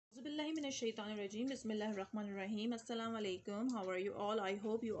Minash-shaytanir-rajim. Bismillahir-rahmanir-rahim. Assalamu alaikum. How are you all? I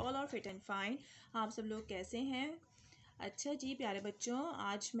hope you all are fit and fine. आप सब लोग कैसे हैं? अच्छा जी प्यारे बच्चों,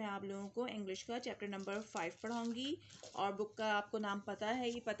 आज मैं आप लोगों को इंग्लिश का चैप्टर नंबर 5 पढ़ाऊंगी और बुक का आपको नाम पता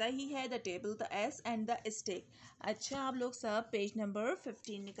ही है, the table, the S and the stick. अच्छा, आप लोग सब पेज नंबर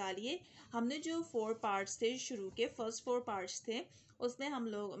 15 निकालिए। हमने जो 4 पार्ट्स थे शुरू के, फर्स्ट 4 पार्ट्स थे, उसमें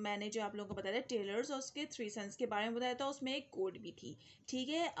मैंने जो आप लोगों को बताया था टेलर्स और उसके 3 सन्स के बारे में बताया था, उसमें एक कोड भी थी। ठीक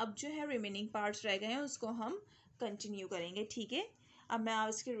है, अब जो है रिमेनिंग पार्ट्स रह गए हैं, उसको हम कंटिन्यू करेंगे। ठीक है, अब मैं आप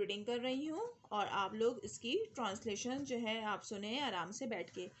इसकी रीडिंग कर रही हूँ और आप लोग इसकी ट्रांसलेशन जो है आप सुने आराम से बैठ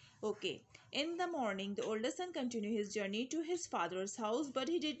के। Okay. In the morning, the older son continued his journey to his father's house,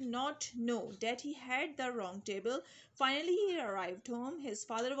 but he did not know that he had the wrong table. Finally, he arrived home. His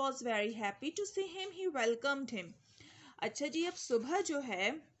father was very happy to see him. He welcomed him. अच्छा जी, अब सुबह जो है,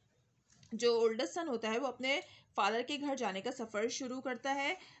 जो oldest सन होता है वो अपने फादर के घर जाने का सफ़र शुरू करता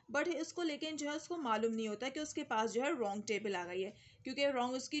है, बट उसको लेकिन जो है उसको मालूम नहीं होता कि उसके पास जो है रॉन्ग टेबल आ गई है, क्योंकि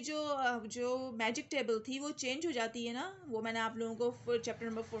रॉन्ग उसकी जो मैजिक टेबल थी वो चेंज हो जाती है ना। वो मैंने आप लोगों को चैप्टर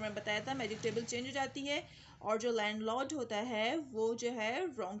नंबर 4 में बताया था, मैजिक टेबल चेंज हो जाती है और जो लैंडलॉर्ड होता है वो जो है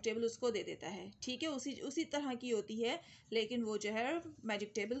रॉन्ग टेबल उसको दे देता है। ठीक है, उसी तरह की होती है, लेकिन वो जो है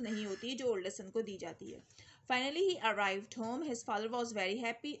मैजिक टेबल नहीं होती जो ओल्डेस्ट सन को दी जाती है। Finally he arrived home. His father was very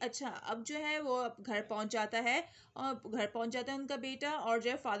happy. अच्छा, अब जो है वो घर पहुंच जाता है और घर पहुंच जाता है उनका बेटा, और जो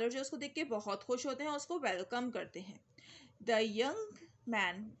है फादर जो उसको देख के बहुत खुश होते हैं, उसको वेलकम करते हैं. The young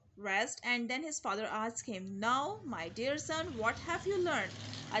man rest and then his father asked him, now my dear sun, what have you learn.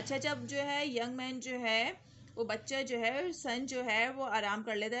 अच्छा, जब जो है यंग मैन जो है वो बच्चा जो है सन जो है वो आराम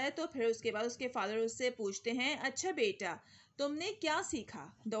कर लेता है, तो फिर उसके बाद उसके फादर उससे पूछते हैं, अच्छा बेटा तुमने क्या सीखा.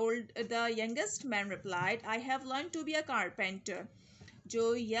 The youngest man replied, I have learn to be a carpenter. जो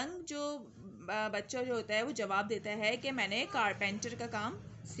बच्चा जो होता है वो जवाब देता है कि मैंने कारपेंटर का काम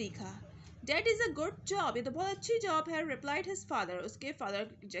सीखा. That is a good job. ये तो बहुत अच्छी जॉब है. Replied his father. उसके फादर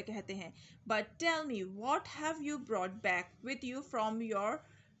जो कहते हैं, But tell me, what have you brought back with you from your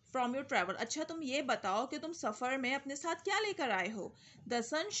travel? अच्छा, तुम ये बताओ कि तुम सफ़र में अपने साथ क्या लेकर आए हो. The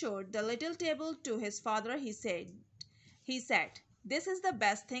son showed the little table to his father. He said, This is the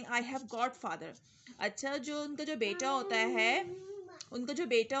best thing I have got, father. अच्छा, उनका जो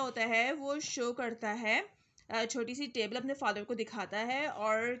बेटा होता है वो शो करता है, छोटी सी टेबल अपने फादर को दिखाता है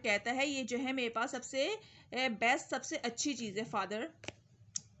और कहता है ये जो है मेरे पास सबसे बेस्ट, सबसे अच्छी चीज़ है father.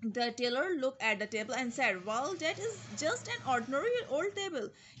 The tailor looked at the table and said, Well, that is just an ordinary old table.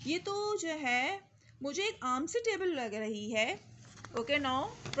 ये तो जो है मुझे एक आम सी टेबल लग रही है. Okay, now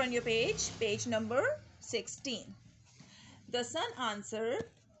turn your page number 16. The son answered,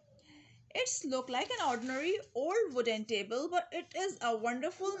 It's look like an ordinary old wooden table, but it is a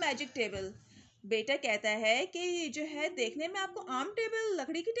wonderful magic table. बेटा कहता है कि ये जो है देखने में आपको आम टेबल,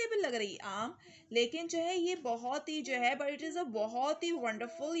 लकड़ी की टेबल लग रही, आम, लेकिन जो है ये बहुत ही जो है, बट इट इज़ अ बहुत ही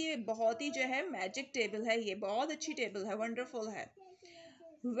वंडरफुल, ये बहुत ही जो है मैजिक टेबल है, ये बहुत अच्छी टेबल है, वंडरफुल है.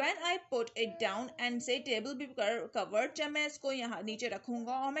 When I put it down and say table be covered, जब मैं इसको यहाँ नीचे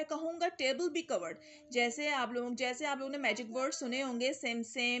रखूँगा और मैं कहूँगा table be covered, जैसे आप लोगों ने मैजिक वर्ड सुने होंगे,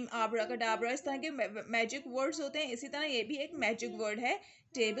 सेम आब्राकडाब्रा, इस तरह के मैजिक वर्ड्स होते हैं, इसी तरह ये भी एक मैजिक वर्ड है,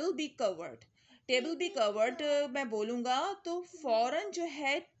 table be covered. Table be covered मैं बोलूँगा तो फ़ौरन जो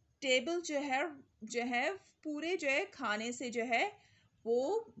है टेबल जो है पूरे जो है खाने से जो है वो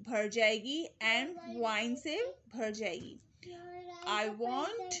भर जाएगी एंड वाइन से भर जाएगी. I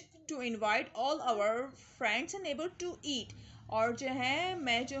want to invite all our friends and neighbors to eat. और जो है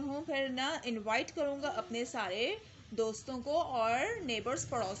मैं जो हूँ फिर ना इनवाइट करूँगा अपने सारे दोस्तों को और नेबर्स,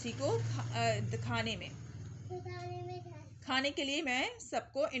 पड़ोसी को खाने के लिए मैं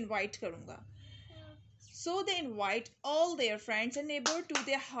सबको इनवाइट करूँगा. So they invite all their friends and neighbors to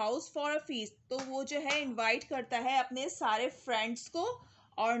their house for a feast. तो वो जो है इनवाइट करता है अपने सारे फ्रेंड्स को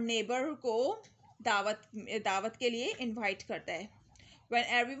और नेबर को दावत के लिए इनवाइट करता है.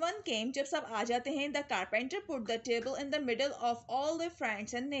 When everyone came, जब सब आ जाते हैं, the carpenter put the table in the middle of all their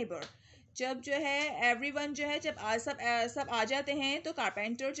friends and neighbors. जब जो है एवरीवन जो है जब सब आ जाते हैं तो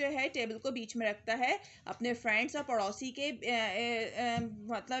कारपेंटर जो है टेबल को बीच में रखता है, अपने फ्रेंड्स और पड़ोसी के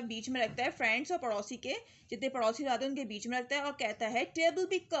मतलब बीच में रखता है, फ्रेंड्स और पड़ोसी के जितने पड़ोसी रहते हैं उनके बीच में रखता है और कहता है टेबल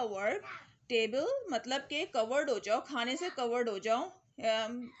बी कवर्ड. टेबल मतलब कि कवर्ड हो जाओ, खाने से कवर्ड हो जाओ.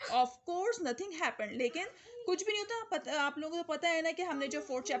 ऑफ कोर्स नथिंग हैपेंड, लेकिन कुछ भी नहीं होता. आप लोगों को पता है ना कि हमने जो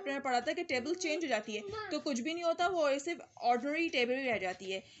 4th चैप्टर में पढ़ा था कि टेबल चेंज हो जाती है, तो कुछ भी नहीं होता, वो सिर्फ ऑर्डिनरी टेबल ही रह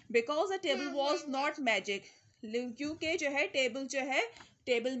जाती है. Because the table was not magic, क्योंकि जो है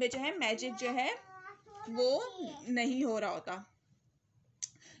टेबल में जो है मैजिक जो है वो नहीं हो रहा होता.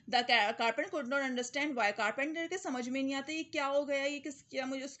 The carpenter could not understand why, carpenter के समझ में नहीं आता ये क्या हो गया, ये किस क्या,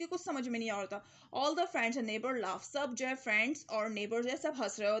 मुझे उसके कुछ समझ में नहीं आ रहा था। All the friends and neighbour laugh, सब जो है फ्रेंड्स और नेबर जो है सब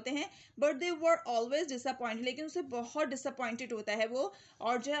हंस रहे होते हैं। But they were always disappointed, लेकिन उसे बहुत डिसअपॉइंटेड होता है वो,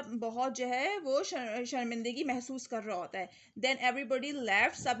 और जो है बहुत जो है वो शर्मिंदगी महसूस कर रहा होता है। देन एवरीबडी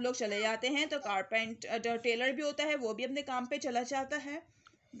लेफ्ट, सब लोग चले जाते हैं। तो कारपेंटर जो टेलर भी होता है वो भी अपने काम पे चला जाता है।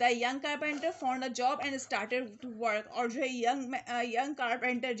 The young carpenter found a job and started to work, और जो है यंग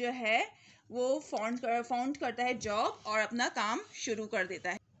कारपेंटर जो है वो फाउंड करता है जॉब और अपना काम शुरू कर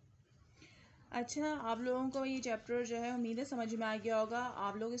देता है। अच्छा, आप लोगों को ये चैप्टर जो है उम्मीद है समझ में आ गया होगा।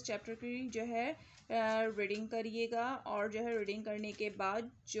 आप लोग इस चैप्टर की जो है रीडिंग करिएगा, और जो है रीडिंग करने के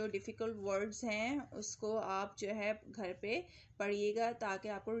बाद जो डिफ़िकल्ट वर्ड्स हैं उसको आप जो है घर पे पढ़िएगा, ताकि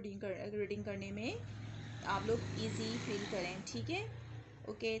आपको रीडिंग करने में आप लोग इजी फील करें। ठीक है,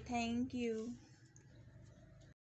 ओके, थैंक यू।